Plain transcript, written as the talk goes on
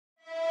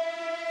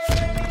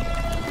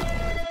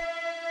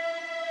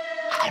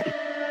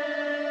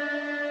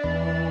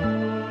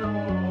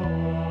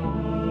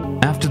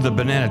the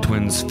Banana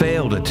Twins'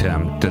 failed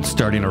attempt at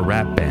starting a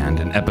rap band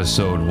in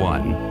episode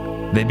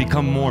 1, they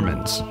become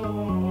Mormons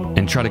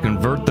and try to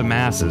convert the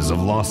masses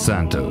of Los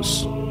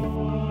Santos.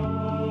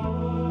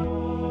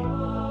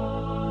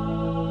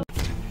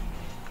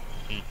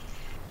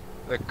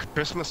 The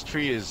Christmas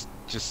tree is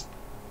just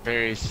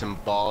very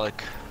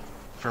symbolic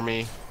for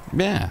me.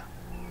 Yeah.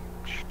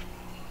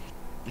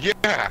 Yeah,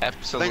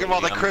 Absolutely. Think of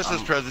all the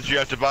Christmas presents you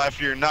have to buy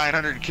for your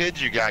 900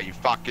 kids you got, you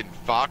fucking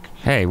fuck.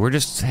 Hey, we're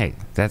just, hey,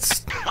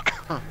 that's,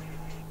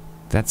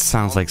 that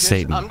sounds like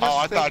Satan. I'm just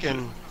I thought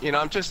thinking, you know,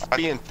 I'm just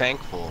being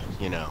thankful,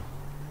 you know.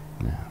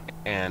 Yeah.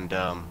 And,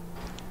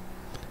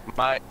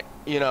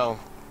 you know.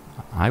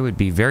 I would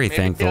be very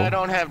thankful. I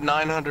don't have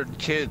 900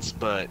 kids,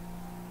 but,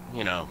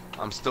 you know,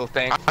 I'm still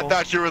thankful. I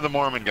thought you were the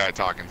Mormon guy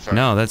talking, sorry.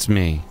 No, that's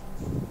me.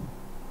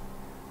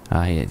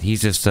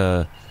 He's just,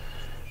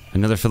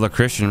 another fellow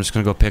Christian. I'm just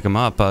gonna go pick him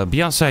up.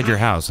 Be outside your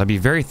house. I'd be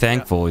very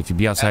thankful if you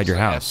be outside your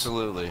house.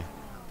 Absolutely.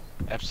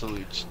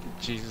 Absolutely.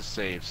 Jesus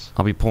saves.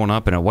 I'll be pulling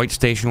up in a white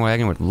station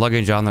wagon with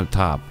luggage on the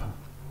top.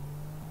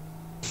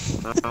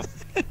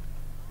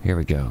 Here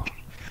we go.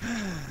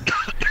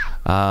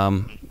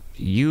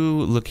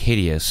 You look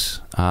hideous.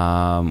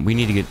 We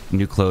need to get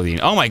new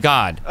clothing. Oh my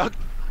God!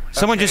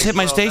 Someone just hit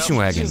my station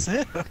wagon.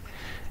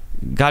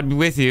 God be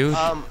with you.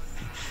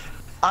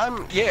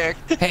 Yeah.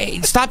 Hey,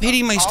 stop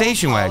hitting my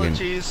station wagon.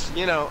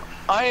 You know,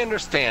 I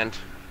understand.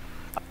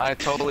 I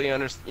totally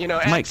understand. You know,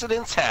 Mike,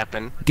 accidents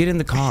happen. Get in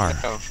the car.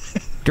 You know.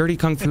 Dirty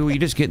Kung Fu, you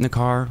just get in the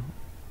car.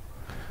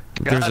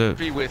 God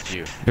be with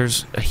you.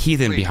 There's a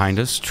heathen Please. behind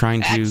us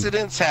trying to...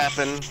 Accidents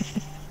happen.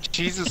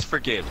 Jesus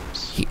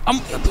forgives.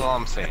 That's all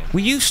I'm saying.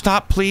 Will you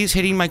stop, please,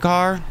 hitting my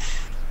car?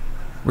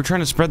 We're trying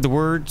to spread the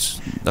words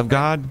of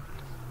God.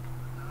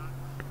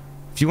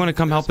 If you want to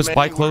come help us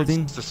buy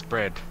clothing... To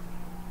spread.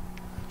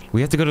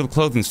 We have to go to the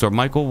clothing store.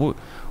 Michael,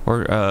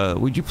 or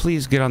would you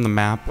please get on the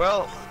map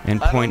and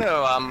point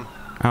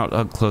out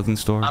a clothing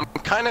store? I'm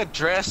kind of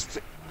dressed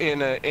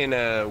in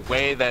a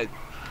way that,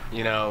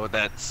 you know,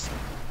 that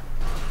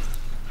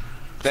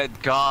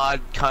God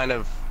kind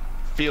of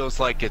feels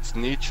like it's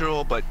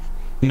neutral, but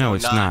no,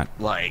 it's not.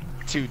 Like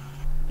too,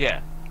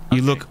 yeah.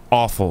 You look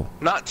awful.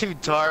 Not too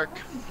dark.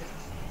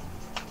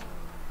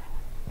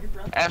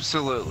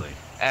 Absolutely,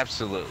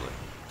 absolutely.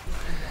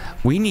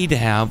 We need to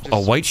have a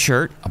white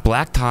shirt, a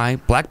black tie,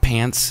 black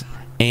pants,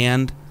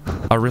 and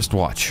a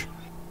wristwatch.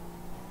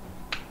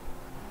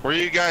 Where are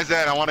you guys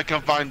at? I want to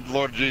come find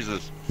Lord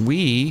Jesus.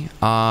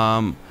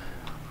 I'm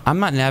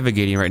not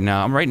navigating right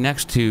now. I'm right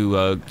next to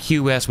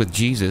QS with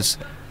Jesus.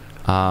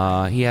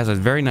 He has a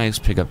very nice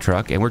pickup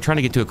truck, and we're trying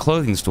to get to a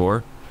clothing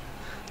store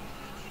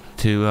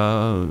to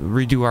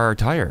redo our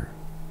attire.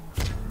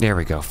 There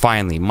we go.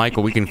 Finally,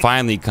 Michael, we can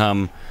finally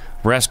come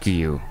rescue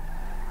you.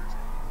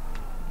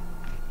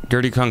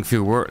 Dirty Kung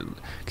Fu.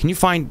 Can you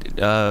find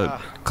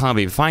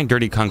Clownbaby? Find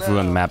Dirty Kung Fu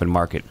on the map and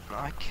mark it.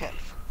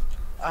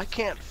 I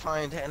can't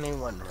find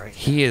anyone right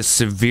He is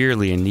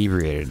severely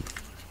inebriated.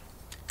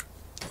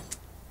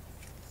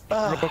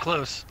 Real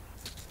close.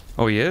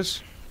 Oh, he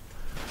is?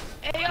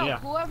 Hey, yo,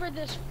 whoever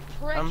this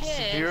prick I'm is,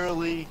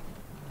 severely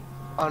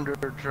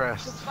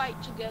underdressed to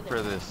fight together.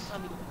 for this. I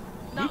mean,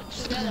 not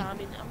together. I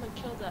mean, I'm gonna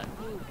kill that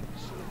noob,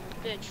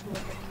 bitch. Whoever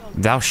killed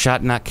Thou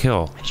shalt not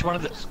kill. Just one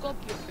of the. Scope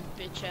your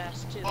bitch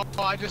ass too. Oh,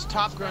 I just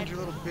top ground your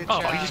little bitch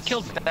Oh, ass. you just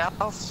killed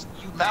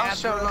Thou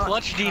shalt not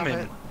Clutch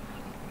Demon.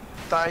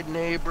 thy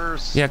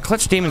neighbors. Yeah,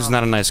 Clutch Demon's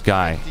not a nice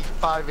guy.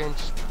 55-inch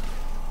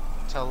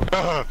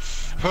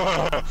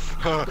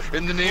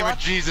In the name of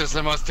Jesus,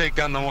 I must take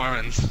down the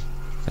Mormons.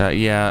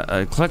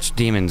 Clutch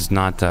Demon's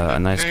not a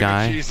nice In the name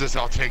guy. of Jesus,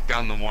 I'll take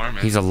down the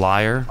Mormons. He's a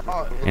liar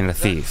and a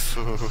thief.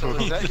 So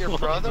is that your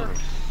brother?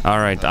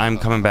 Alright, I'm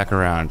coming back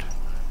around.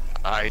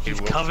 He's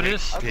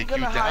covetous. I'm take you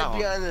gonna hide down.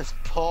 behind this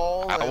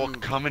pole. I will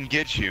and come and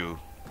get you.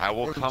 I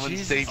will come and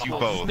Jesus- save you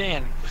both.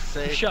 Man,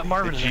 say you shot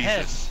Marvin in the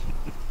head. Jesus.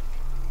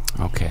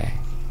 Okay.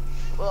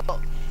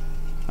 Well,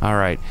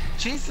 Alright.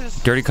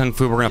 Jesus. Dirty Kung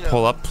Fu, we're gonna you know,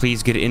 pull up.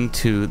 Please get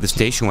into the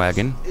station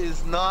wagon.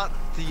 Is not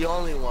the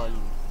only one.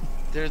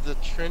 There's a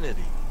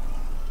Trinity.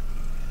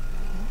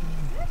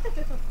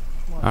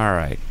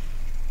 Alright.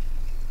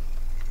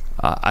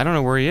 I don't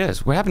know where he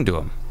is. What happened to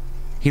him?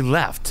 He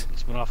left.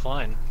 Just went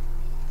offline.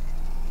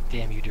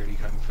 Damn you, Dirty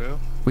Kung Fu.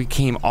 We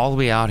came all the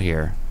way out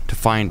here to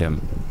find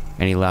him,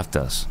 and he left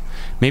us.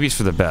 Maybe it's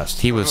for the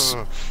best. He was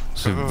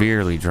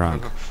severely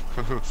drunk.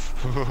 We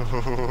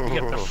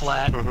got the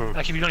flat.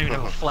 Actually, we don't even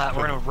have a flat.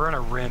 We're on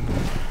a rim.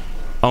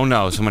 Oh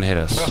no, someone hit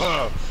us.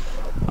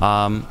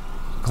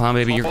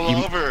 Clownbaby,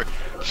 Pull over.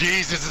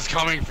 Jesus is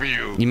coming for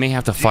you. you may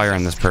have to fire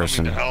on this Jesus is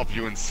person. coming to help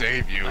you and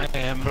save you. I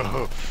am.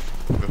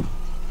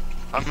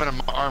 I'm in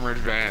an armored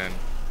van.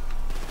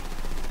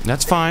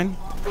 That's fine.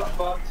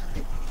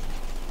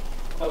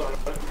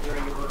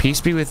 Peace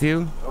be with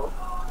you.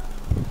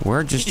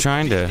 We're just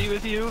trying Peace be to.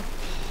 with you.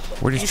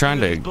 We're just Peace trying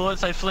be with to.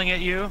 bullets I fling at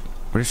you.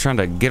 We're just trying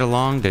to get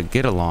along to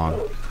get along.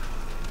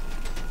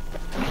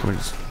 We're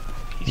just,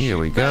 here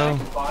we go.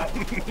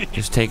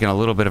 Just taking a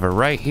little bit of a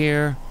right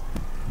here,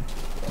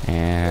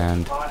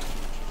 and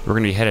We're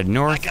gonna be headed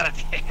north. I got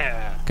it.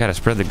 Yeah. Gotta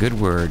spread the good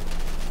word.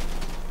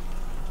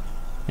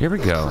 Here we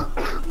go.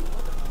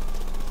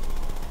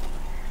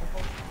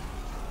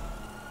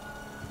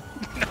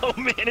 No,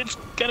 man, it's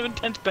kind of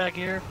intense back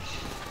here.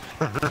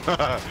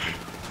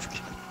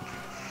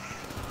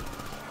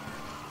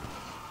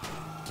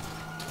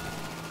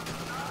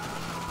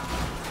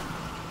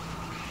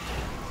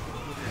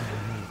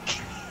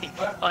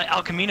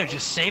 El Camino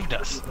just saved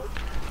us.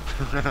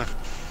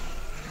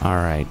 All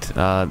right.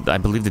 I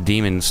believe the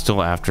demon's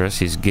still after us.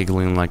 He's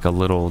giggling like a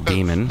little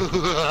demon.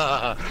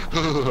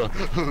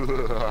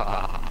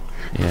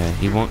 Yeah,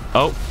 he won't.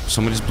 Oh,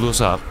 someone just blew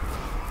us up.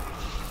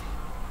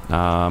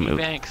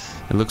 Banks.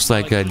 It looks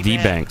like D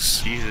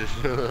Banks. Jesus.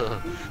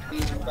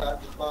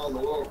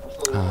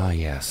 Ah,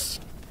 yes.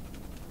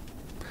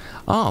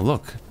 Oh,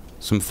 look.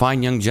 Some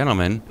fine young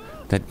gentlemen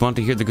that want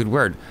to hear the good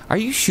word. Are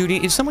you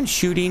shooting? Is someone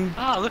shooting?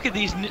 Ah, look at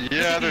these, look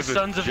at these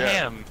sons of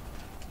Ham.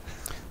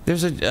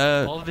 There's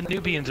a, all of the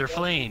Nubians are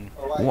fleeing.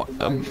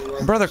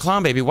 Brother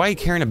Clownbaby, why are you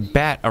carrying a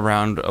bat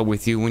around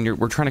with you when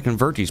we're trying to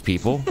convert these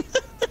people?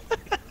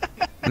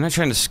 I'm not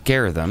trying to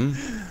scare them.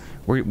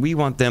 We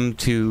want them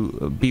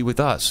to be with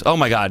us. Oh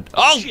my God!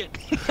 Oh! Shit.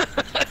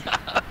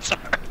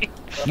 Sorry.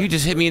 You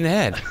just hit me in the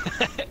head.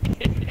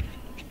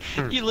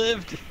 You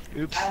lived.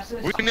 Oops.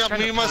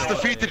 We must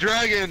defeat the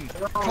dragon.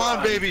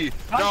 Clownbaby.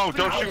 No,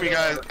 don't shoot me,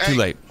 guys. Too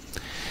late.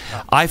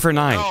 Eye for an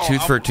eye, No,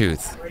 tooth for a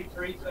tooth.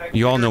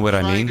 You all know what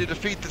I mean. Trying to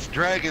defeat this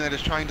dragon that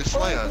is trying to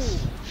slay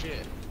us.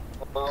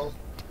 All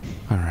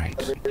right.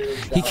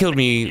 He killed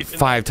me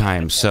 5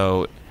 times,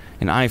 so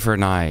an eye for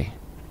an eye.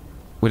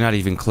 We're not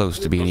even close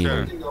to being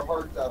even.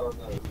 All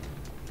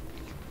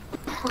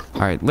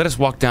right, let us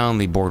walk down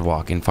the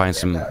boardwalk and find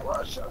some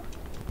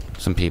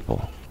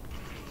people.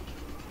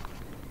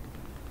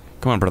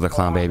 Come on, Brother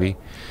Clownbaby.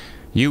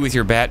 You with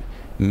your bat,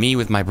 me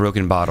with my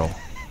broken bottle.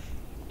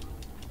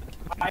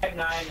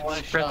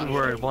 Spread the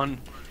word. One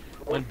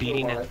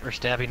beating or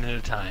stabbing at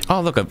a time.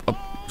 Oh, look,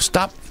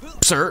 stop,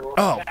 sir.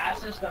 Oh.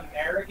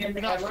 Do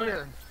not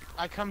fear.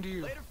 I come to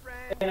you.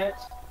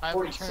 I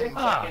return.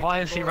 Ah,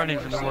 why is he running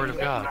from the word of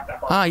God?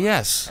 Ah,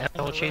 yes.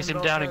 I will chase him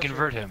down and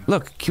convert him.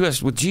 Look,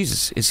 QS with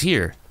Jesus is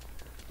here.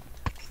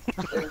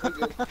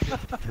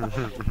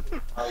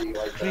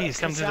 Please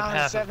come to the Sound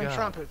path of 7 God.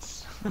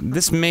 trumpets.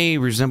 This may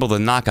resemble the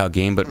knockout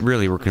game, but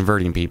really we're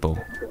converting people.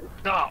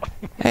 Oh.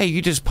 Hey,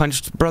 you just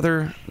punched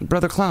Brother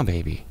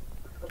Clownbaby.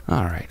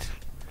 All right.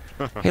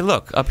 Hey,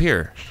 look, up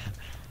here.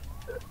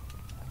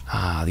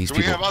 Ah, these Do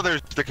we people. have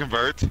others to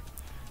convert?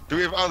 Do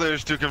we have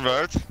others to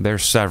convert?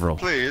 There's several.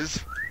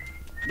 Please.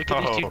 Look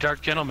at these two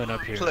dark gentlemen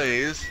up here.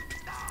 Please.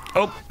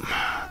 Oh!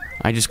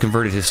 I just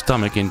converted his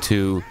stomach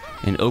into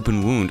an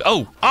open wound.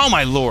 Oh! Oh,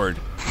 my lord!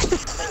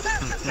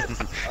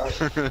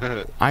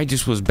 I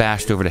just was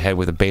bashed over the head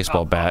with a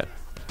baseball bat.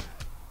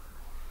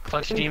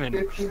 Clutch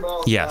demon.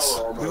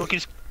 Yes.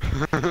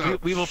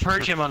 We will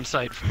purge him on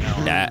sight from now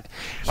on. Nah,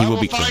 he I will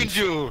will be find cleansed.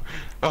 you.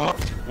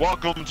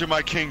 Welcome to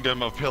my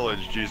kingdom of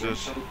pillage,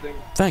 Jesus.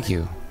 Thank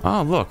you.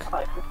 Oh, look.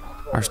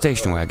 Our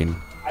station wagon.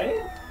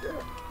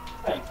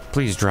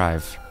 Please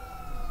drive.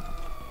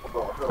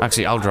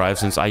 Actually, I'll drive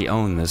since I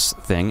own this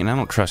thing, and I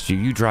don't trust you.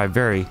 You drive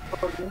very,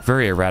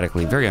 very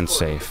erratically, very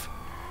unsafe.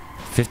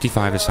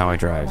 55 is how I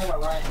drive.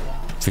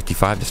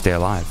 55 to stay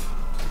alive.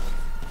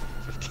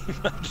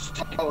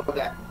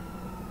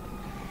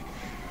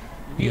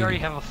 We already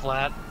have a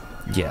flat.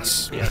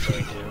 Yes. Yes, we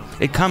do.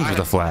 It comes with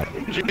a flat.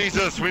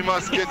 Jesus, we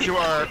must get to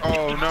our...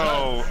 Oh,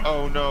 no.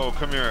 Oh, no.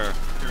 Come here.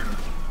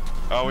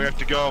 Oh, we have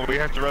to go. We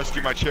have to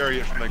rescue my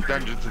chariot from the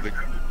dungeon to the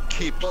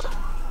keeps.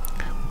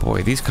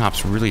 Boy, these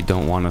cops really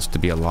don't want us to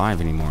be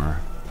alive anymore.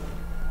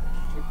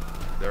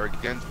 They're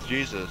against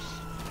Jesus.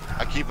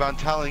 I keep on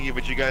telling you,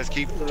 but you guys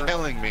keep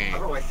killing me.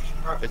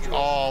 It's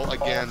all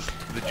against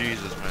the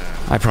Jesus man.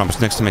 I promise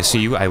next time I see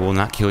you, I will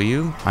not kill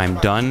you. I'm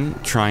done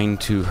trying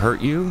to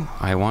hurt you.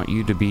 I want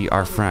you to be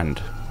our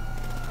friend.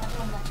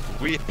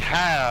 We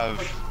have...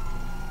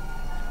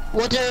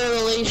 What's our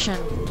relation?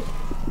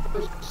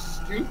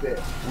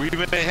 We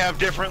may have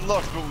different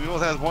looks, but we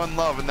both have one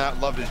love, and that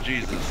love is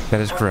Jesus.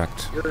 That is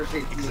correct.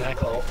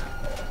 Exactly.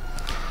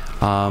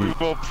 We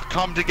will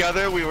come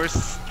together, we will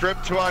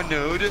strip to our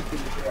nude,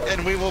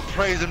 and we will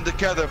praise him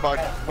together by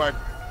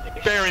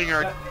burying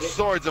our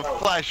swords of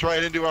flesh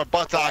right into our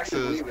buttocks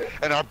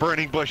and our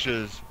burning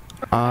bushes.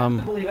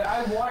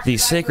 The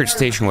sacred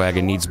station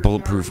wagon needs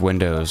bulletproof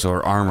windows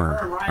or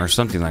armor or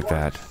something like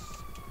that.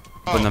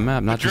 On the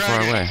map, not too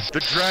far away. The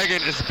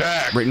dragon is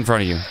back. Right in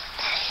front of you.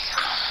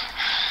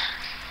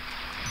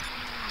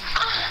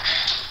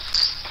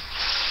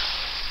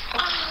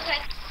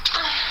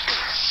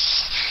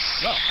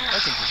 Oh,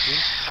 that's interesting.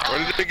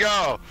 Where did it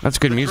go? That's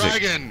good music.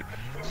 Dragon.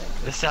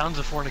 The sounds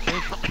of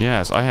fornication.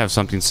 Yes, I have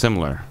something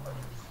similar.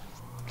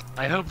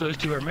 I hope those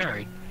two are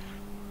married.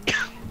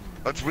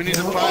 We need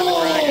to find the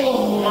dragon.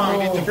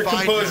 We need to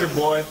find Composure, him.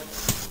 boy.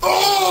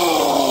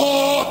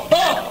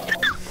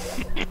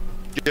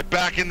 Get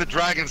back in the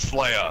Dragon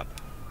Slayer.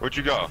 Where'd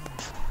you go?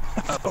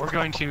 We're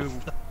going to...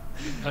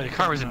 the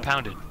car was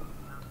impounded.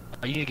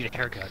 You need to get a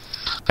haircut.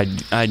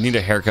 I need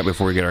a haircut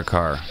before we get our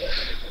car.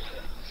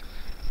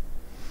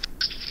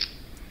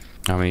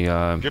 I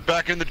mean, Get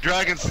back in the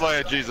Dragon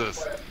Slayer,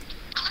 Jesus.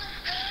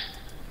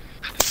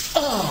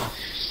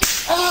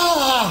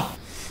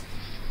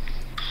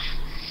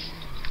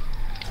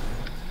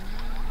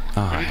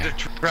 We need to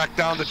track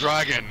down the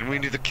dragon, and we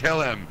need to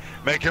kill him.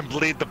 Make him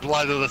bleed the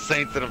blood of the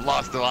saints that have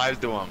lost their lives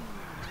to him.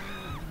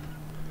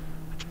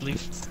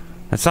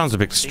 that sounds a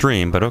bit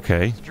extreme, but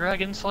okay.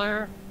 Dragon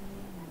Slayer?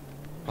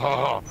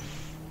 Oh,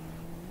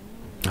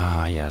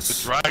 Ah, the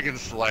yes. Dragon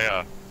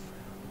Slayer.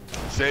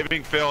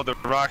 Saving failed the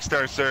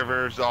Rockstar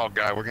servers. Oh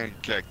god, we're getting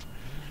kicked.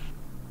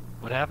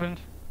 What happened?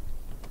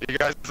 You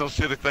guys don't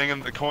see the thing in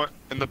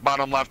the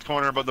bottom left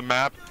corner above the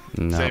map?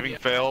 No. Saving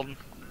failed.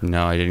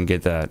 No, I didn't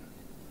get that.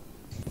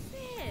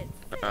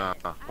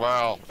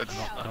 Well, it's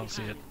I don't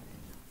see it.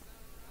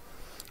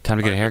 Time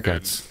to get Alright,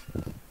 haircuts.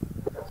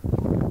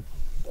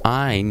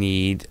 I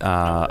need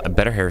a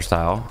better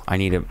hairstyle. I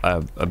need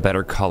a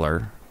better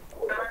color.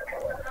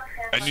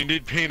 and you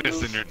need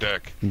penis in your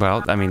dick.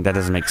 Well, I mean, that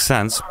doesn't make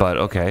sense, but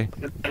okay.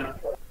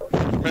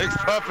 Makes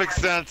perfect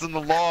sense in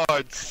the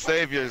Lord.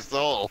 Save your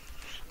soul.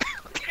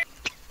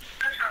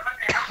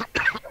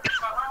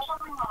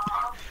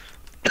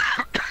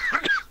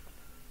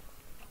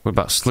 What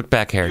about slick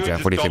back hair, You Jeff?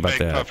 just What do you think don't about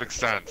make that? perfect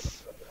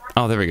sense.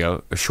 Oh, there we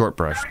go. A short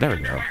brush. There we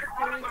go.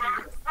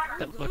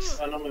 That looks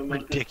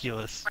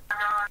ridiculous.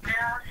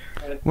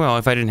 Well,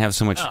 if I didn't have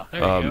so much Oh,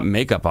 there you go.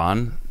 makeup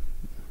on.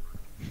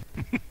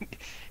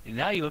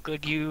 Now you look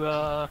like you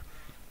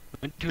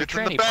went to a It's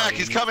in the tranny back. party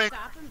He's and you- coming.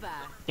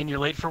 and you're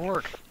late for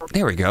work.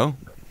 There we go.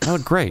 That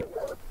looked great.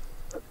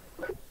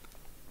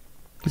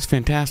 It's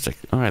fantastic.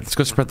 All right, let's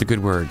go spread the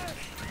good word.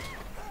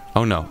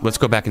 Oh no, let's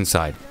go back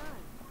inside.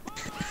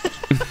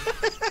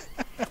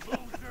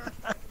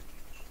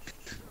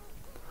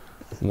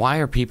 Why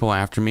are people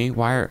after me?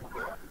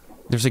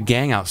 There's a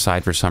gang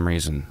outside for some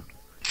reason.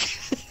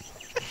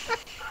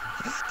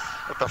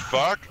 What the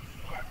fuck?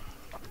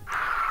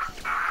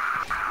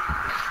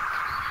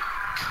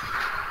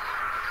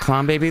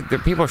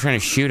 Clownbaby, people are trying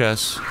to shoot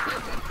us.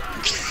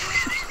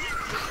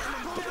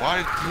 Why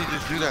did he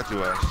just do that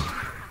to us?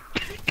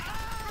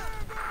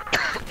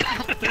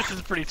 This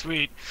is pretty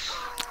sweet.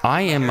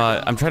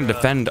 I'm trying to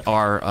defend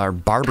our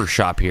barber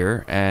shop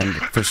here, and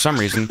for some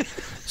reason,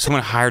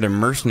 someone hired a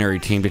mercenary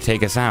team to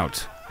take us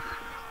out.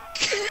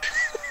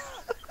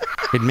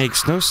 It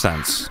makes no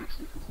sense.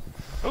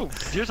 Oh,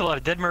 there's a lot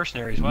of dead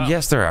mercenaries. Wow.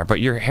 Yes, there are,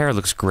 but your hair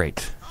looks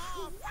great.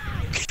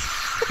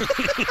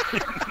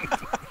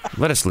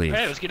 Let us leave.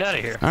 Hey, let's get out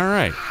of here. All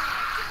right.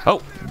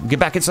 Oh, get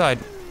back inside.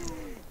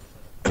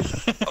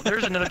 Oh,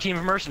 there's another team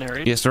of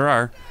mercenaries. Yes, there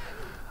are.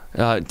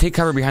 Take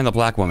cover behind the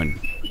black woman.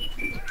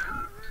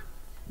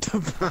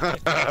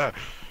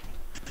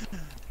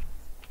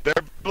 They're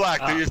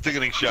black. They're used to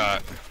getting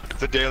shot.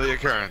 It's a daily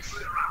occurrence.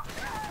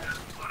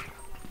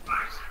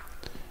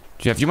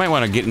 Jeff, you might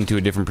want to get into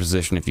a different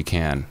position if you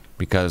can,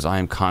 because I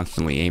am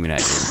constantly aiming at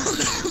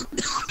you.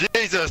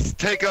 Jesus,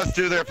 take us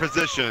to their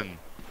position.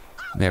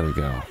 There we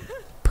go.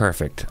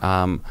 Perfect.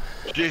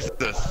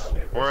 Jesus,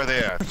 where are they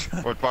at?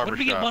 What What barber did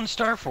we get shop? 1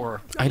 star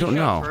for? I don't They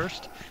shot know.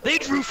 First. They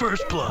drew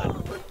first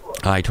blood.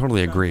 I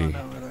totally agree.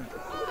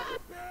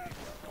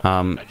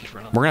 I just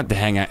ran We're gonna have to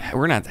hang out.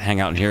 We're gonna have to hang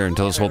out in here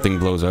until this whole thing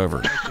blows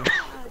over.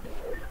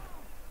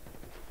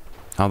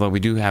 Although we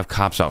do have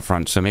cops out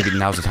front, so maybe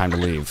now's the time to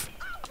leave.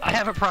 I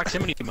have a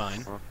proximity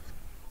mine.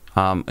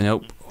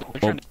 Nope.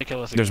 They're trying to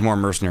kill us There's again. more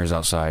mercenaries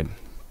outside.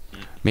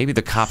 Maybe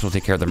the cops will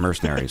take care of the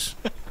mercenaries.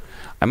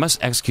 I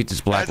must execute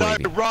this black As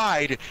lady. I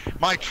ride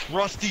my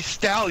trusty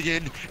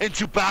stallion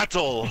into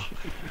battle,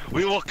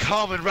 we will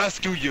come and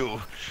rescue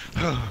you.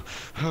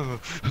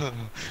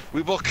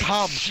 We will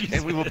come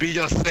and we will be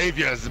your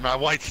saviors, my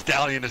white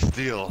stallion of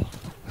steel.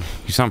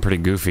 You sound pretty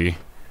goofy.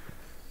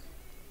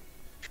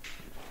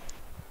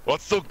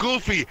 What's so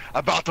goofy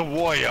about the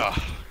warrior?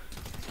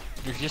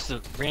 There's just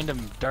a random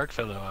dark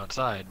fellow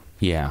outside.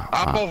 Yeah.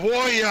 I'm a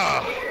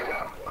warrior!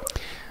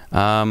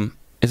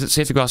 Is it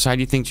safe to go outside,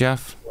 you think,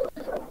 Jeff?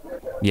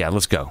 Yeah,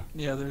 let's go.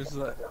 Yeah, there's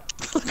The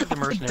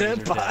mercenaries dead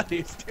are dead.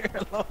 bodies, dear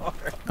lord.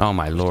 Oh,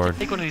 my lord.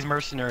 Take one of these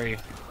mercenary.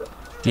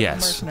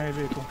 Yes. Mercenary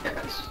vehicle.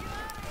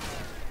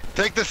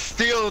 Take the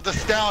steel of the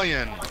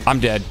stallion! I'm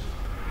dead.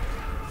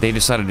 They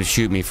decided to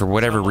shoot me for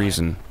whatever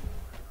reason.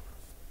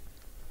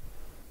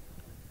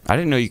 I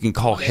didn't know you can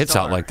call hits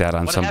out like that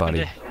on What somebody.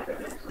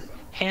 happened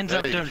to hands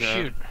up, There you don't go.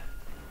 shoot.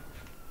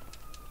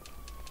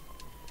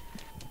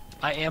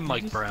 I am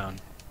Mike Brown.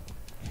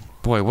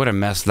 Boy, what a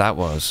mess that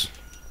was.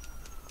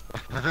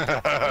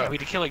 Yeah, we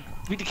had to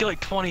kill like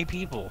 20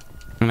 people.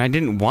 And I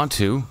didn't want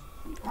to.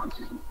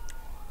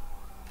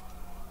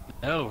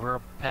 No, we're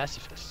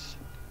pacifists.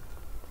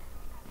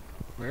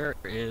 Where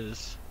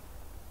is?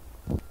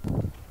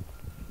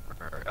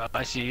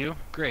 I see you.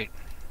 Great.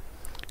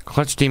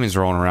 Clutch Demon's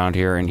rolling around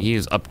here, and he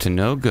is up to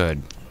no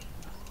good.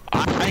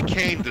 I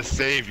came to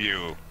save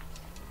you.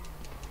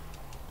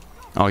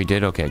 Oh, he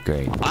did? Okay,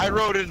 great. I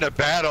rode into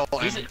battle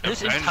This and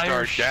this avenged entire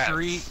our deaths.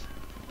 street.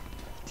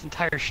 This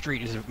entire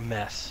street is a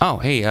mess. Oh,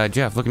 hey,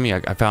 Jeff, look at me.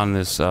 I found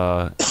this,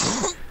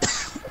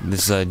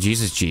 this,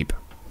 Jesus Jeep.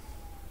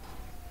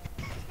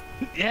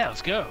 Yeah,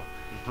 let's go.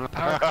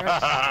 Power of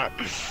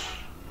Christ.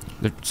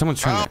 Someone's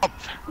trying to...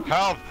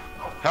 Help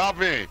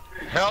me!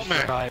 Help me!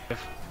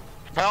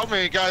 Help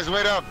me, guys!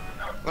 Wait up!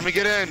 Let me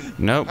get in.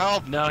 Nope.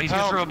 Help! No, he's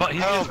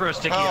gonna throw a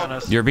sticky on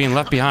us. You're being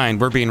left behind.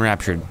 We're being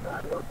raptured.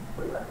 I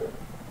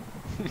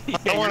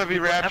don't want to be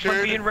raptured.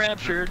 We're being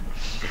raptured.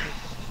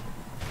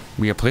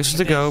 We have places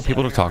to go,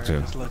 people to talk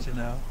to. Just let you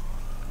know.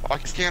 Why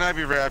can't I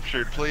be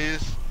raptured,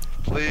 please?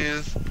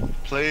 Please?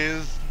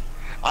 Please?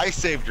 I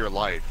saved your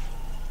life.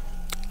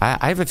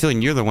 I have a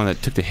feeling you're the one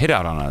that took the hit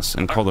out on us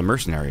and called the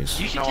mercenaries.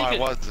 No, I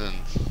wasn't.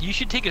 You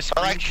should take a screenshot.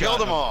 But I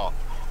killed them all.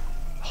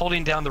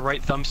 Holding down the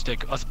right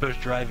thumbstick, us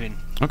both driving.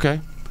 Okay.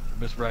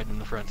 Both riding in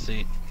the front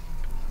seat.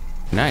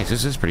 Nice,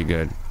 this is pretty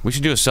good. We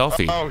should do a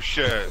selfie. Oh,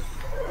 shit.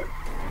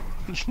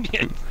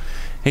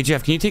 Hey,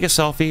 Jeff, can you take a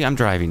selfie? I'm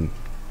driving.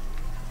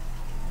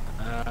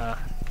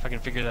 If I can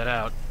figure that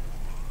out.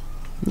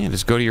 Yeah,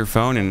 just go to your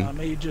phone and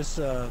Maybe just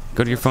go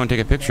to your phone and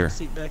take a picture.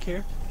 Seat back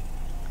here.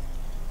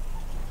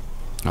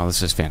 Oh,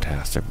 this is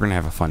fantastic. We're gonna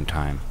have a fun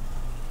time.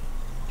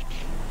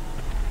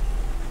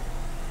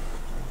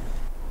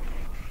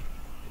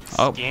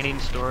 Oh. Scanning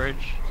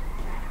storage.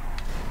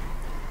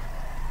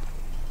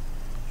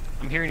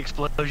 I'm hearing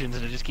explosions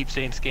and it just keeps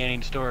saying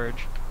scanning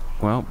storage.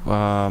 Well,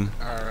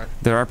 Alright.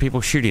 there are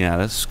people shooting at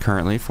us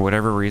currently for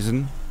whatever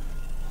reason.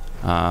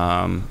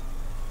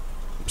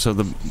 So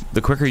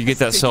the quicker you get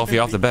that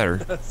selfie off, the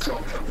better.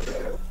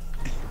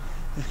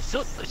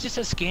 Still, it just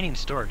says scanning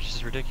storage. This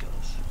is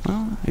ridiculous.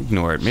 Well,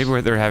 ignore it.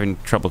 Maybe they're having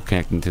trouble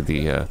connecting to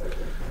the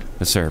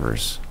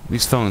servers.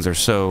 These phones are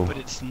so. But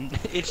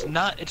it's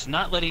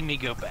not letting me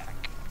go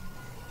back.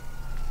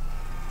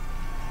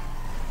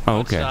 Oh,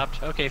 It okay.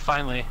 stopped. Okay,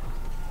 finally.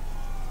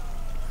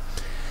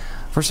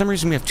 For some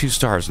reason, we have 2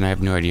 stars, and I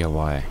have no idea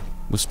why.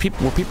 Were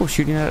people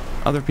shooting at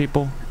other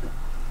people?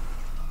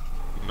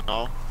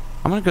 No.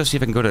 I'm gonna go see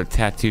if I can go to a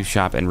tattoo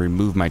shop and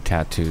remove my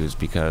tattoos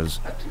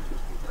because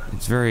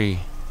it's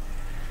very,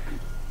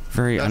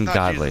 very That's not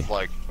ungodly.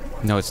 Jesus-like.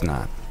 No, it's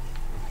not.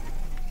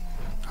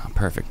 Oh,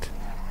 perfect.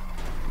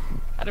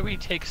 How do we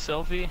take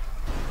selfie?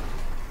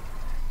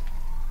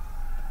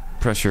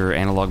 Press your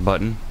analog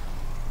button.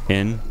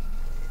 In.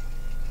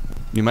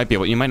 You might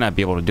not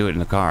be able to do it in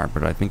the car,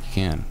 but I think you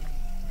can.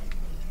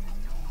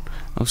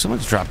 Oh,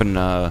 someone's dropping.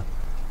 Oh.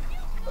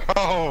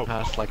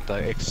 Past like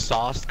the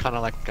exhaust, kind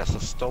of like a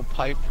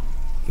stovepipe.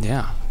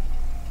 Yeah.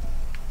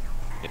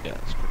 Yeah,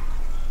 that's cool.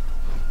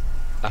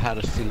 I had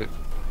to steal it.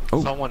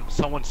 Oh.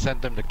 Someone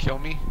sent them to kill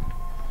me.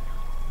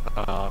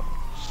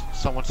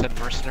 Someone sent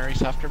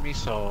mercenaries after me,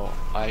 so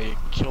I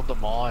killed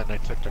them all and I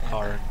took their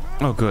car and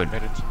Oh, good.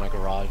 made it into my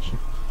garage.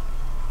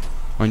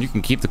 Well, and you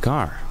can keep the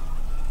car.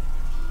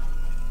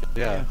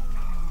 Yeah.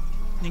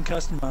 You can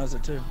customize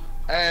it too.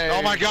 Hey.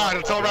 Oh my God!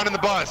 It's all right in the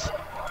bus.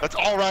 That's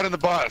all right in the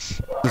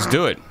bus. Let's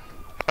do it.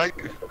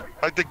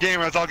 Like the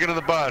game. Let's all get in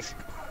the bus.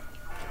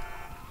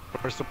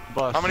 Where's the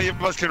bus? How many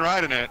of us can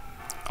ride in it?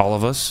 All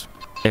of us.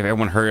 If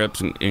everyone hurry up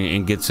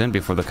and gets in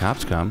before the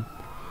cops come.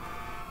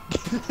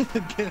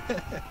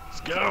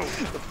 Let's go.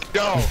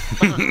 Go.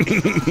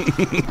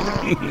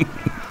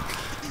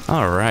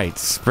 All right,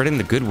 spreading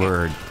the good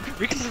word.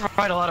 We can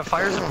provide a lot of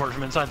fire support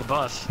from inside the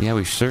bus. Yeah,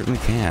 we certainly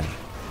can.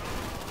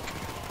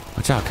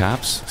 Watch out,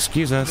 cops.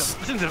 Excuse us.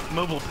 This is a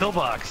mobile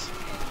pillbox.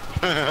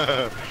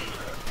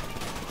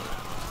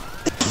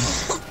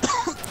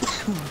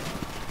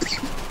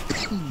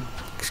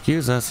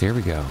 Excuse us. Here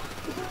we go.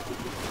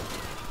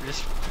 We're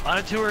just on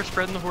a tour,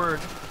 spreading the word.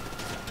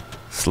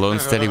 Slow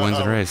and steady wins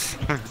the race.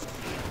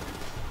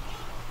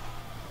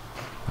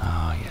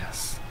 Oh,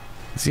 yes.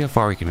 Let's see how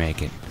far we can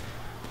make it.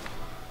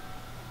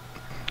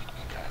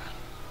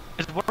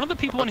 Is one of the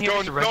people in Let's here go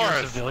just a regular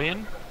north.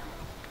 civilian?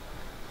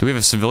 Do we have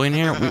a civilian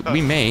here?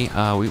 We may.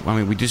 I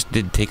mean, we just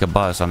did take a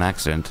bus on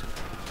accident.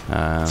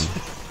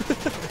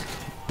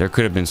 There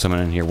could have been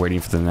someone in here waiting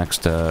for the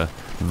next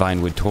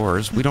Vinewood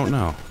tours. We don't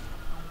know.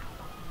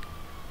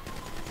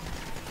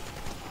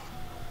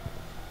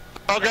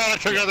 Oh God! I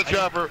took out the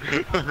chopper.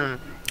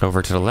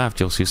 Over to the left,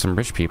 you'll see some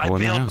rich people I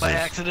in the bailed houses. by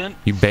accident.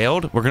 You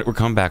bailed? We're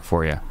coming back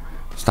for you.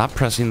 Stop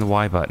pressing the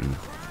Y button.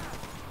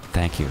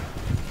 Thank you.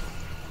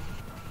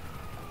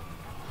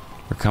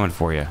 We're coming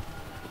for you.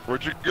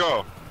 Where'd you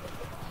go?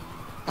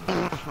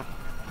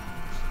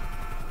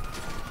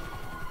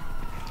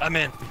 I'm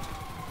in.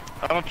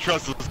 I don't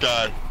trust this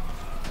guy.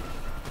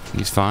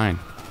 He's fine.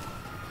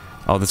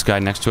 Oh, this guy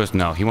next to us?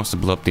 No, he wants to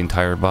blow up the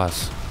entire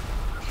bus.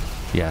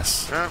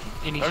 Yes. Yeah.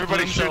 He needs to blow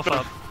Everybody shoot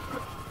himself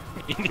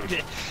them.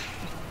 up.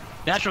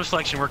 Natural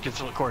selection worked its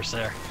course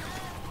there.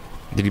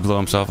 Did he blow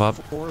himself up?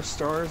 4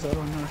 stars. I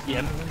don't know. If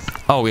Yep. you know this.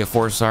 Oh, we have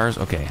 4 stars?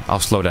 Okay, I'll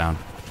slow down.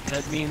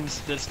 That means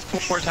that's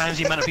 4 times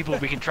the amount of people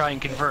we can try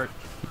and convert.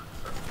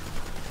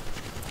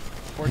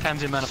 4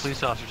 times the amount of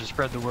police officers to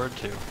spread the word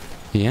to.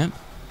 Yeah.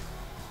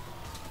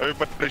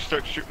 Everybody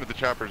start shooting at the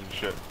choppers and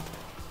shit.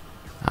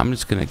 I'm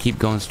just gonna keep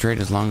going straight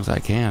as long as I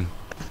can.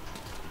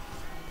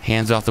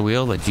 Hands off the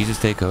wheel, let Jesus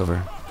take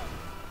over.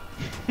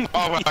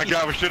 Oh my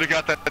god, we should have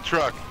got that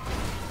truck.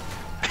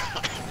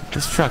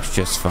 This truck's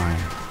just fine.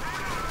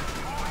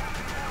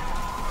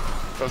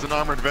 That was an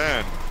armored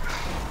van.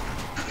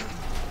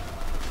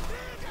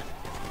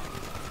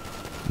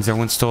 Is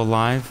everyone still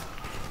alive?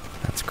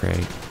 That's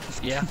great.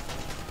 Yeah.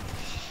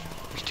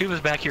 There's two of us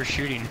back here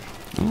shooting.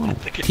 Ooh,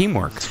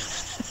 teamwork.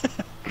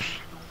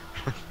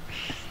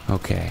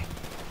 Okay.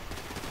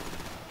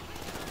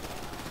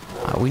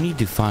 We need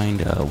to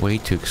find a way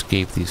to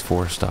escape these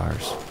 4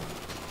 stars.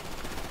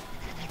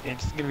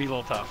 It's gonna be a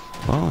little tough.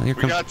 Well, here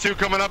We comes. got 2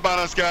 coming up on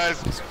us, guys.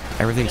 Everything's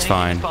Anything's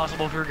fine.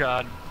 possible for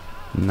God.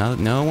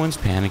 No one's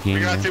panicking.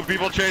 We got 2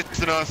 people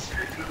chasing us.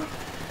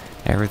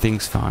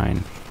 Everything's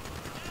fine.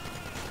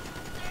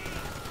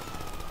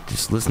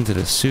 Just listen to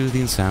the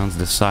soothing sounds of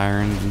the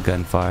sirens and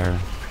gunfire.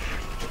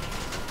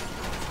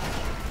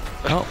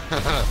 Oh.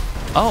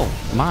 Oh,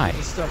 my.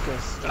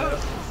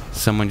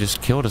 Someone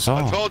just killed us I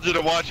all. told you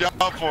to watch out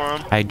for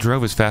him. I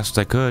drove as fast as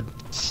I could.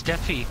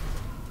 Steffi.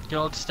 Good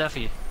old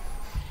Steffi.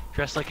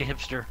 Dressed like a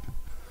hipster.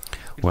 Good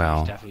for you,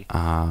 Well,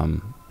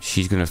 Steffi.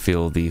 she's gonna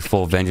feel the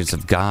full vengeance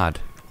of God.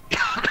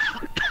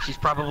 She's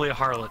probably a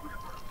harlot.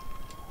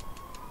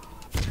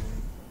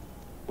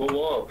 What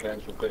were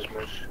plans for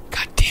Christmas?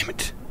 God damn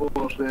it. What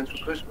was plans for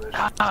Christmas?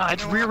 Ah,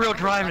 it's rear-wheel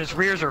drive and its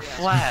rears are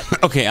flat.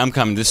 Okay, I'm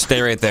coming. Just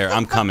stay right there.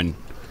 I'm coming.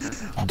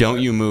 Don't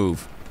you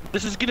move.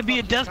 This is gonna be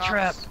a death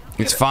trap.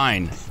 It's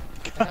fine.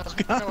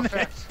 No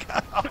effect.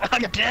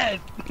 I'm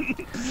dead.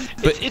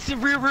 But- it's a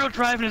rear-wheel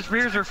drive and its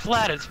rears are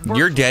flat. It's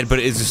You're dead, but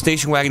is the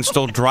station wagon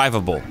still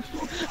drivable?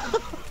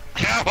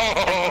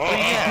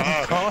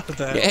 yeah.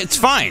 Yeah, it's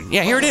fine.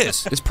 Yeah, here it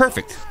is. It's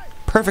perfect.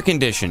 Perfect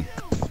condition.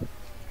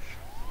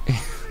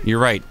 You're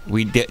right.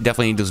 We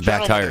definitely need those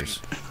back tires.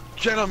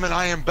 Gentlemen,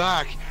 I am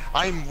back.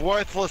 I'm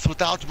worthless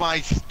without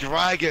my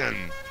dragon.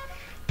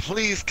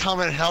 Please come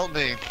and help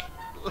me.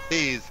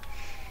 Please.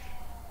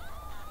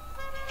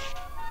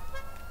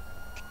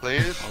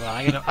 Please? Hold on,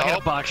 I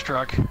got a box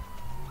truck.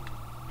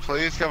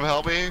 Please come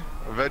help me.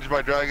 Avenge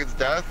my dragon's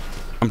death.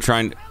 I'm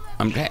trying.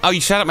 Oh,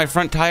 you shot at my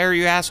front tire,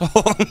 you asshole!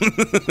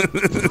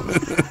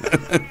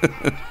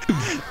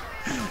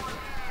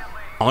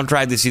 I'll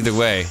drive this either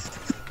way.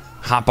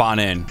 Hop on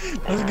in.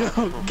 Let's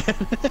go.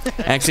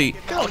 Actually,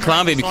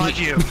 Clownbaby, Applaud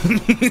can you.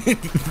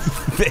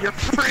 You're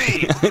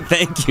free.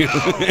 Thank you.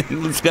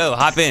 Let's go.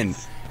 Hop in.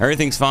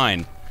 Everything's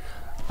fine.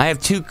 I have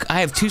two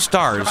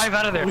stars. Drive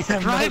out of there.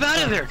 Drive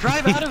out of there.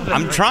 Drive out of there.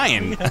 I'm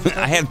trying.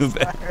 I have.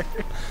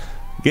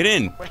 Get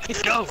in.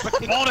 Let's go.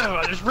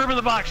 Waldo, just river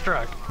the box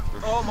truck.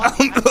 Oh my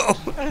god.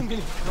 I'm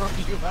gonna throw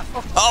you out.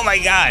 Oh my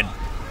God.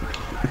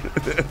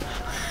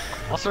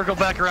 I'll circle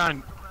back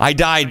around. I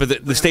died,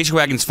 but the station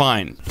wagon's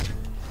fine.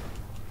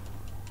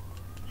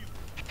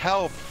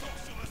 Help.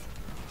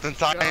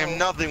 Since I am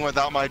nothing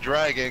without my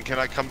dragon, can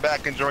I come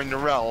back and join the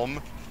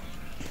realm?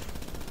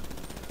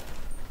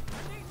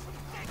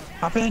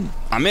 Hop in.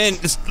 I'm in.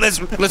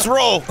 Let's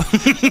roll.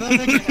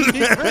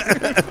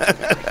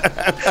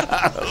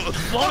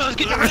 Waldo's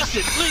getting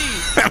arrested,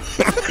 please.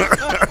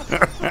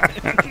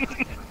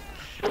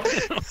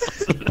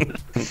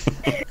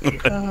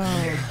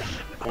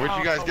 Where'd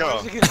you guys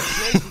go?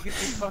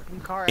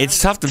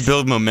 It's tough to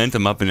build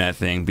momentum up in that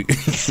thing.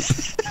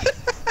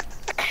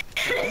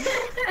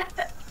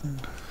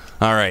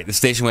 All right, the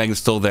station wagon's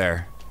still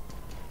there.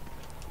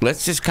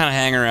 Let's just kind of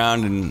hang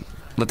around and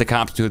let the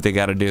cops do what they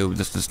got to do.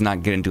 Just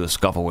not get into a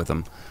scuffle with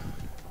them.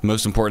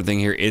 Most important thing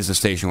here is the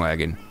station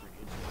wagon.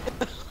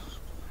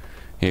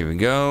 Here we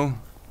go.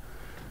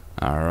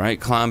 All right,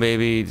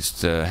 Clownbaby,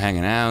 just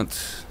hanging out.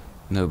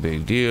 No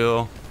big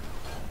deal.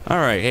 All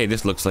right, hey,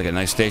 this looks like a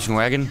nice station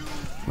wagon.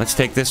 Let's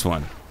take this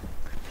one.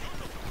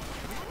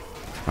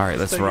 All right,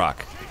 let's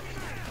rock.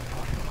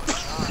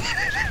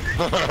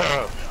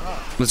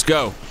 Let's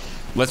go.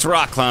 Let's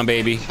rock,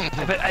 Clownbaby.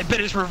 I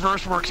bet his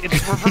reverse works. Its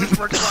reverse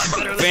works a lot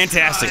better than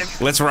Fantastic.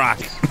 drive. Let's rock.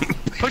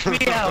 Push me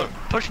out.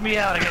 Push me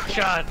out. I got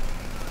shot.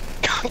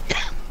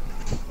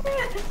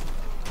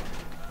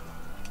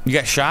 You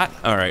got shot?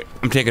 All right,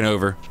 I'm taking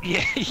over.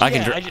 Yeah, I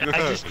can I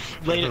just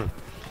laid it.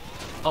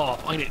 Oh,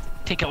 I'm gonna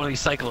take out one of these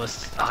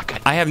cyclists. Oh,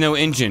 God. I have no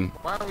engine.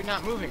 Why are we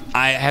not moving?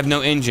 I have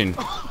no engine.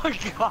 Oh my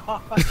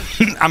god.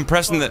 I'm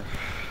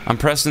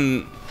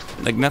pressing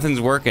like nothing's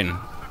working.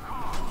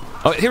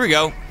 Oh, here we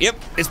go. Yep,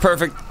 it's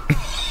perfect.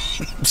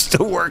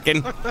 Still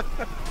working.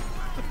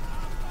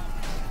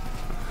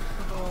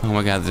 Oh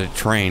my God, there's a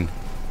train.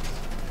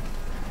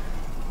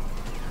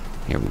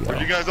 Here we go.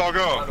 Where'd you guys all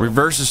go?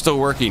 Reverse is still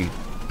working.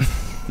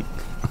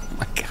 Oh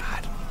my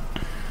God.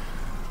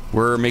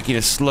 We're making a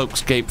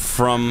slopescape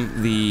from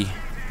the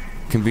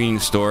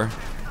convenience store.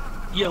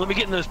 Yeah, let me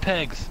get in those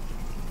pegs.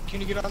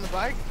 Can you get on the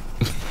bike?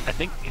 I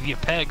think if you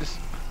have pegs.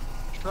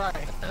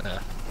 Try.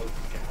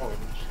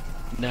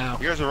 No.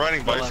 You guys are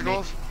riding Well, I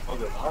bicycles?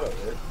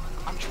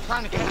 I'm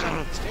trying to catch up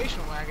with the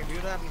station wagon,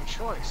 dude. I have no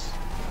choice.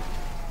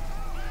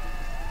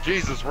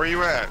 Jesus, where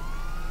you at?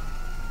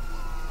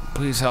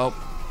 Please help.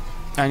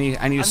 I need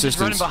I'm just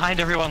running assistance. behind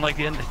everyone like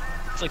the end.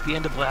 It's like the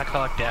end of Black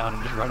Hawk Down.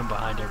 I'm just running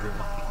behind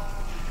everyone.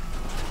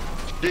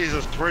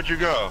 Jesus, where'd you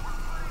go?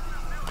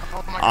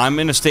 I'm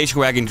in a station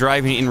wagon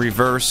driving in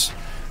reverse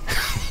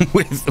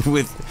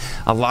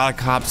with a lot of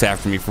cops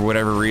after me for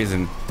whatever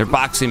reason. They're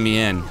boxing me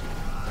in.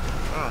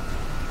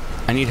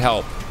 I need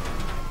help.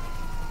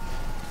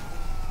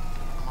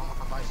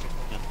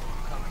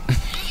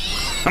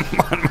 I'm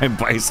on my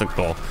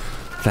bicycle.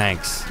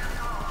 Thanks.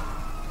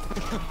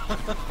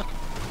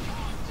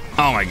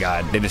 Oh my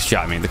god, they just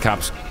shot me. The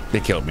cops, they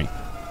killed me.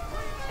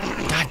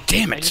 God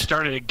damn it. I just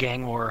started a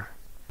gang war.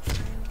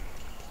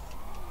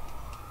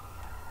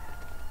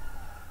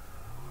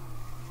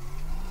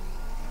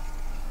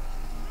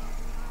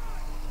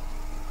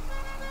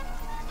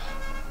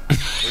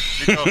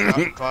 Where'd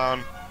you go,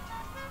 clown?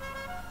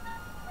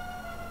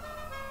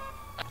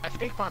 I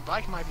think my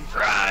bike might be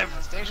Drive!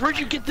 Where'd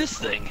you get this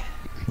thing?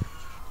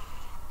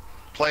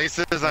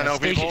 Places, I know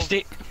people.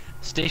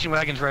 Station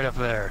Wagon's right up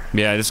there.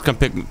 Yeah, just come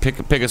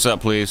pick us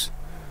up, please.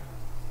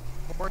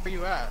 Where are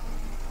you at?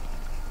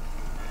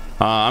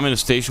 I'm in a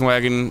station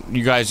wagon.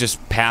 You guys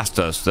just passed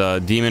us.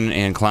 Demon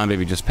and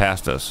Clownbaby just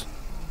passed us.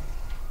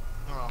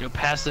 Oh. Go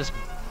past this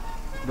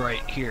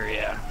right here,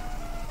 yeah.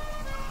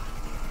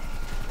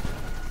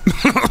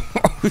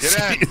 Get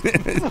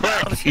in!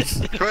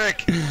 Quick!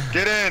 Quick!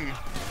 Get in!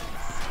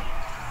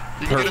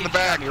 You can get in the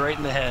back. Me right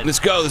in the head. Let's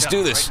go. Let's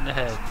do this. Right in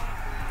the head.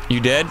 You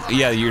dead?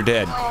 Yeah, you're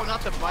dead. Oh,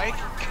 not the bike.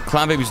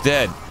 Clownbaby's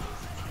dead.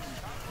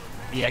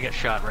 Yeah, I got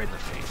shot right in the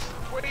face.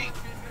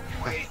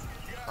 Wait.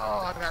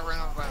 Oh, I got ran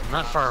over by the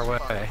Not cops. far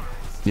away.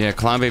 Yeah,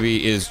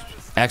 Clownbaby is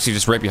actually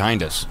just right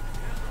behind us.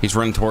 He's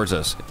running towards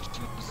us.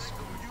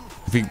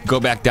 If we go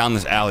back down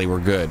this alley, we're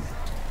good.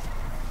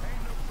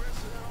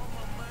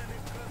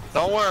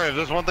 Don't worry, if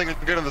there's one thing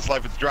that's good in this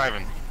life, it's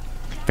driving.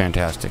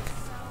 Fantastic.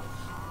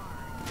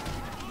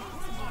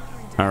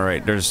 All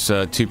right, there's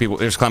two people.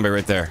 There's Clownbaby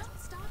right there.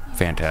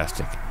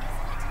 Fantastic.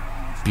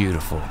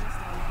 Beautiful.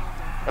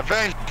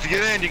 Avenge, to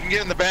get in, you can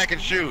get in the back and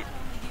shoot.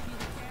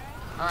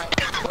 Alright,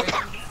 wait.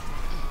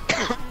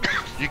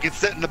 You can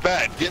sit in the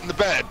bed. Get in the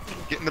bed.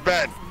 Get in the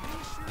bed.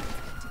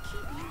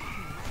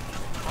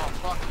 Oh,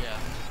 fuck yeah.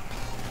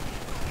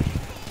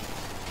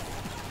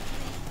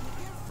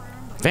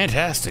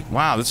 Fantastic.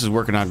 Wow, this is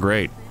working out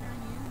great.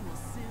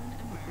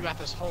 We got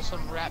this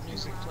wholesome rap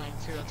music playing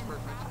too, that's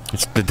perfect.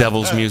 It's the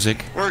devil's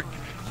music.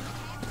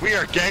 We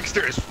are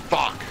gangster as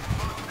fuck.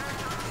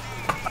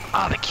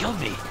 Ah, they killed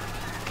me.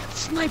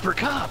 Sniper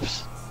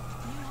cops.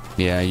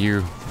 Yeah,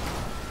 you're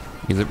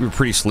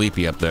pretty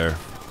sleepy up there.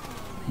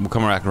 We'll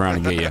come back around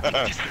and get you.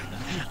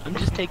 I'm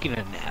just taking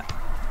a nap.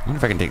 I wonder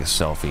if I can take a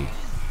selfie.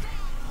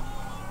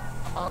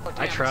 Oh, damn,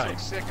 I tried. I'm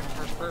so sick in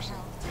first person.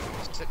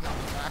 Sitting out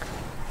the back.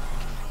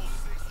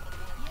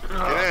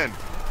 Get in.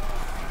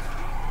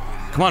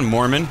 Come on,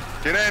 Mormon.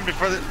 Get in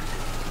before the...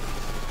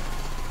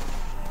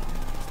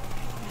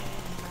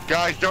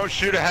 Guys, don't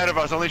shoot ahead of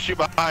us. Only shoot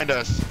behind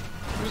us.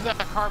 Who's that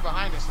car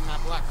behind us in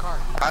that black car?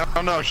 I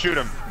don't know. Shoot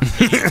him.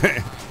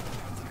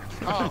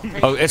 Oh, hey,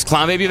 Oh, is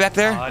Clownbaby back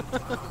there?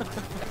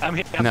 I'm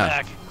No.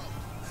 back.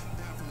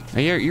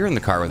 Hey, you're in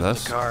the car with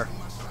us. Car.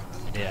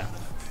 Yeah.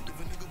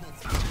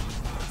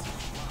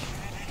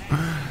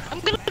 I'm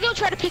gonna go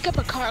try to pick up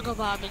a cargo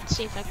bomb and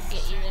see if I can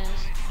get you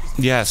guys.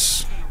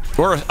 Yes.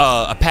 Or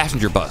a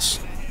passenger bus.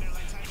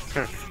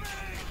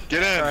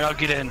 Get in. Alright, I'll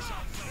get in.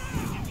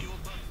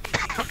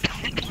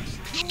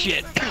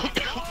 Shit.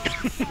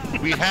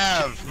 We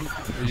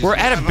have. We're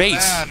at a have base.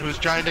 man who's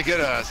trying to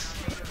get us.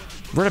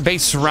 We're at a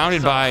base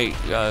surrounded by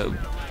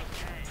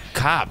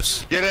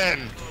cops. Get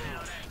in.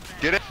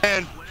 Get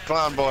in,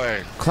 clown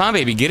boy.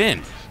 Clownbaby, get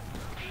in.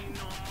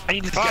 I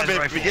need this Come on, guy's baby,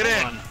 rifle. get in.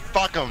 Hold on.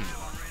 Fuck him.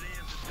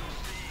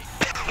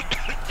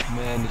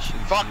 Man, this shit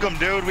is Fuck him,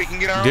 dude. We can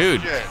get our Dude,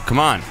 own shit. come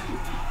on.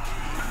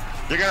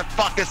 You're gonna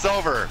fuck us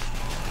over.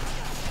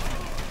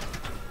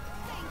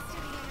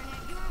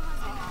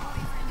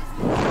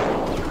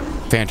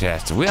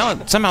 Fantastic.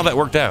 Well, somehow that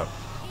worked out.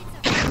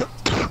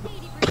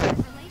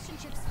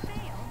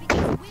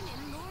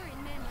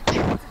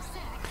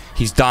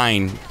 He's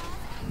dying.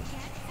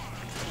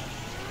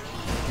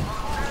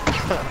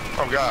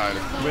 Oh god.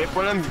 Güey,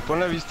 pon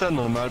la vista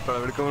normal para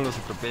ver cómo los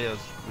atropellas.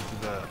 O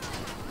sea,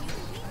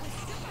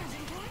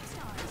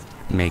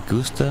 Me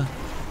gusta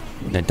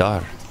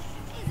nadar.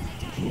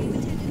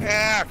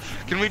 Yeah.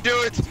 Can we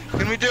do it?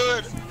 Can we do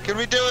it? Can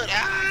we do it?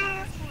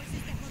 Ah!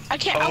 I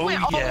can't. I Oh,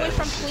 went all the way yes.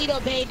 from Toledo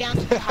Bay down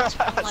to the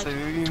hospital in like Se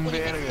ve bien 20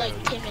 minutes, verga.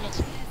 like 10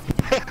 minutes.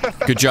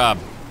 Good job.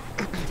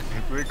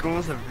 güey,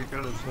 cómo se aplica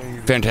la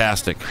sangre.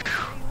 Fantastic.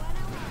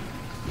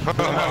 The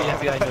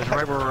FBI knows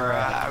right where we're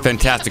at. Here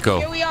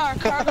Fantastico. we are,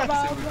 cargo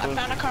bomb. I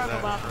found a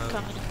cargo bomb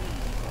coming.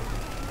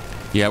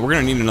 Yeah, we're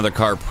gonna need another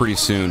car pretty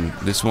soon.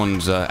 This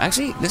one's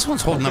actually this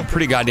one's holding up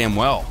pretty goddamn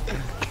well.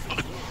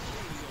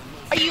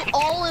 Are you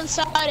all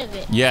inside of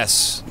it?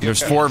 Yes,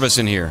 there's 4 of us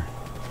in here.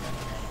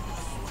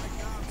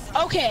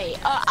 Okay,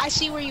 I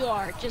see where you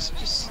are.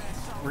 Just.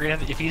 We're gonna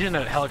have to, if he's in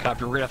a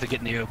helicopter, we're gonna have to get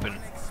in the open.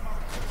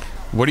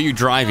 What are you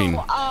driving?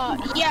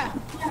 Yeah,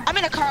 I'm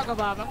in a cargo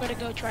bomb. I'm gonna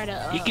go try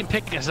to. He can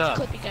pick us up.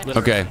 clip you guys.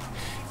 Okay.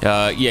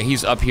 Yeah,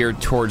 he's up here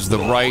towards the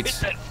right.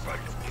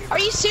 Are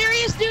you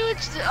serious, dude?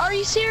 Are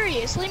you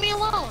serious? Leave me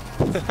alone.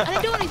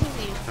 I didn't do anything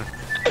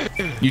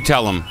to you. You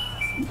tell him.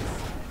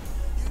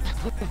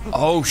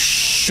 Oh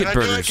shit,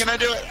 burgers! Can I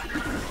do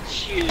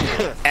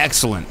it?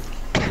 Excellent.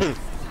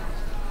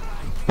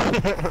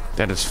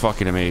 That is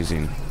fucking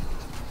amazing.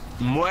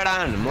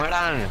 Mueran.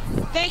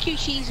 Thank you,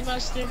 Cheese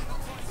Mustard.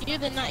 You're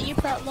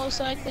most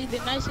likely the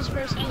nicest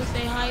person with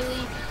a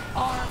highly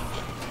armed,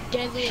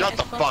 deadly. Shut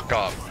the fuck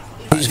up.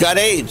 He's got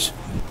AIDS.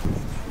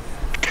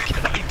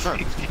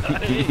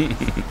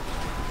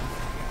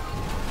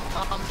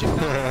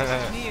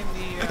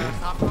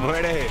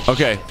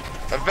 Okay.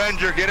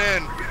 Avenger, get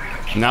in.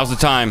 Now's the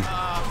time.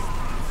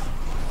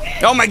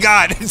 Oh my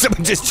God!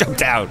 Someone just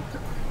jumped out.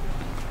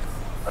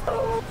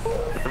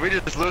 Did we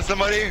just lose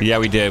somebody? Yeah,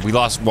 we did. We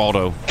lost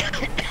Waldo.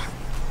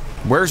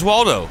 Where's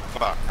Waldo?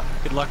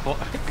 Good luck,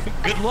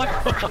 Good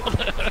luck,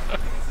 Waldo.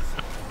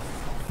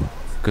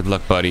 Good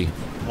luck, buddy.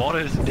 Waldo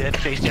is dead,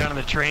 face down in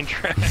the train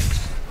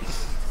tracks.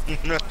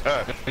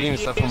 Alguien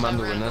está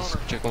fumando, buenas.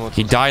 Escuché como...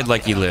 He died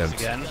like he lived.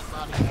 Again.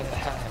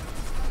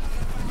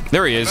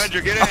 There he is.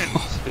 Avenger, get in.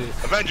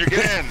 Avenger,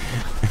 get in.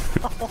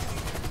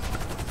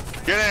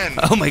 Get in.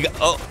 Oh my God.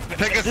 Oh.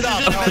 Pick us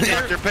up,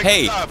 helicopter. Pick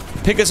us up.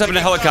 Pick us up in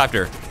a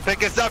helicopter.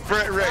 Pick us up,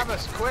 Rick.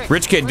 Quick.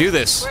 Rich Kid, do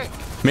this. Quick.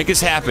 Make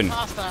this happen.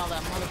 Hostile,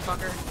 that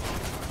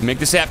motherfucker. Make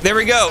this happen. There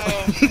we go.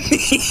 Oh,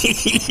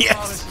 Yes.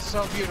 this is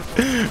so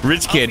beautiful.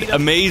 Rich Kid,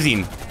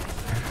 amazing.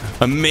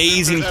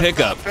 Amazing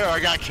pickup. Fair.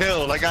 I got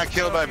killed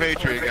by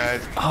Patriot,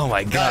 guys. Oh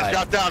my Guys, God.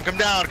 drop down. Come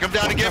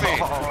down and get me.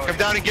 Come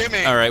down and get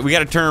me. All right, we got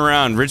to turn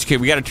around. Rich Kid,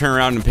 we got to turn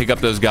around and pick up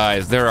those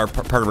guys. They're our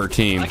part of our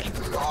team.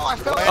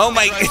 Oh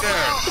my Right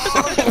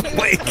Oh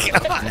my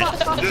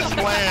God. Just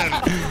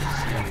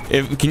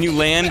land. Can you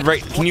land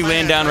right? Can you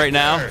land down right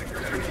now?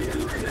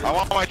 I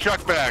want my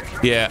truck back.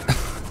 Yeah.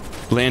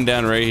 Land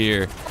down right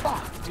here.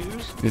 Dude,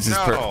 This is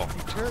No.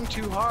 you turned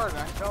too hard.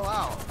 I fell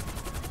out.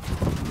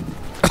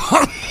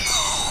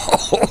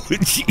 Oh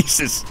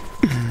Jesus.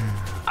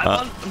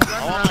 I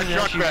want my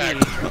truck back.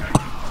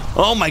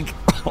 Oh my.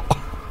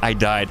 I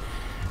died.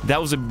 That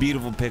was a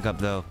beautiful pickup,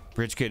 though.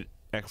 Rich Kid,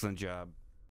 excellent job.